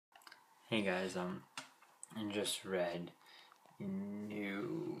Hey guys, I just read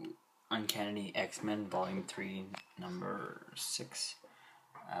new Uncanny X-Men Volume 3, number 6.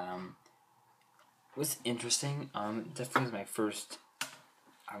 It was interesting. Definitely was my first,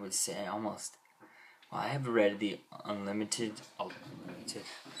 I would say, almost. Well, I have read the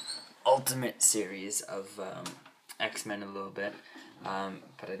Ultimate series of X-Men a little bit,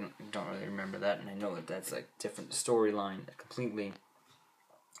 but I don't really remember that, and I know that that's like different storyline completely.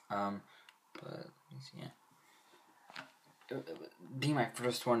 But yeah, being my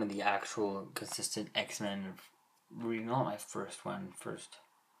first one of the actual consistent X-Men, really not my first one,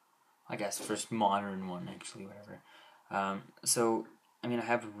 I guess first modern one actually, whatever. So I mean I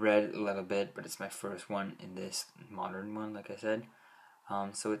have read a little bit, but it's my first one in this modern one, like I said.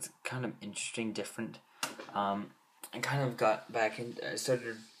 So it's kind of interesting, different. I kind of got back in. I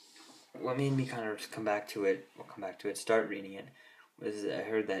started. What made me kind of come back to it, start reading it, was I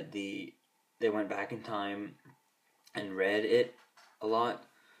heard that they went back in time and read it a lot.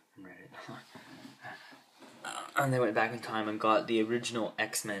 And they went back in time and got the original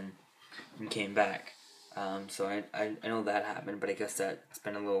X-Men and came back. So I know that happened, but I guess that's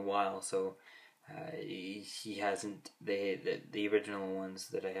been a little while. So he hasn't. The original ones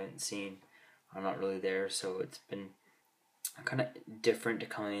that I haven't seen are not really there. So it's been kind of different to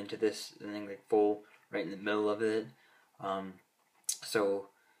coming into this thing like full right in the middle of it. So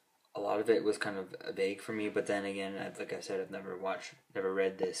a lot of it was kind of vague for me, but then again, like I said, I've never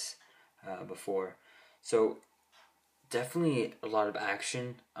read this before. So definitely a lot of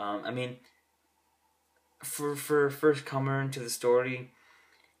action. I mean, for first comer into the story,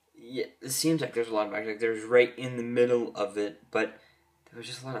 yeah, it seems like there's a lot of action. Like there's right in the middle of it, but there was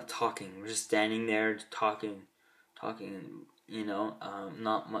just a lot of talking. We're just standing there talking. You know,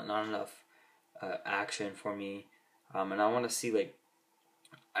 not enough action for me. And I want to see like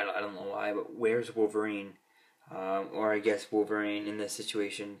I don't know why, but where's Wolverine? Or I guess Wolverine in this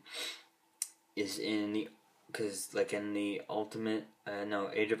situation is because like in the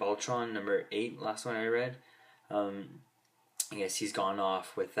Age of Ultron number 8, last one I read. I guess he's gone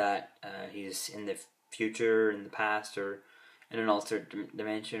off with that. He's in the future, in the past, or in an alternate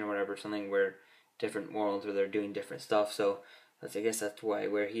dimension or whatever, something where different worlds where they're doing different stuff. So I guess that's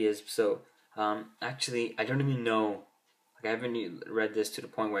where he is. So actually, I don't even know. Like I haven't read this to the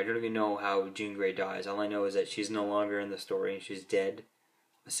point where I don't even know how Jean Grey dies. All I know is that she's no longer in the story and she's dead.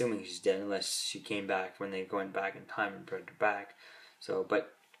 Assuming she's dead, unless she came back when they went back in time and brought her back. So,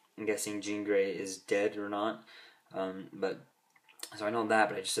 but I'm guessing Jean Grey is dead or not. But so I know that,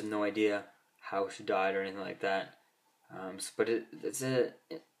 but I just have no idea how she died or anything like that. But it's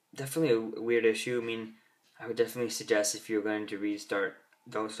definitely a weird issue. I mean, I would definitely suggest if you're going to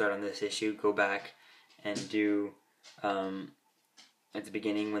don't start on this issue. Go back and do at the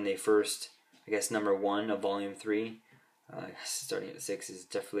beginning when they first, I guess, number 1 of volume 3. Starting at 6 is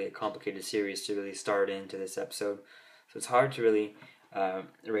definitely a complicated series to really start into this episode. So it's hard to really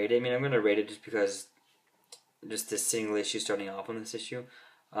rate it. I mean, I'm going to rate it just because just this single issue starting off on this issue.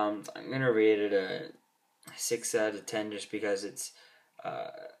 I'm going to rate it a 6 out of 10 just because it's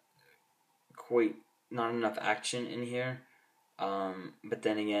quite not enough action in here. But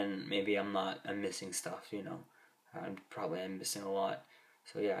then again, maybe I'm missing stuff, you know. I'm missing a lot.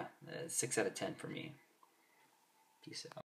 So yeah, 6 out of 10 for me. Peace out.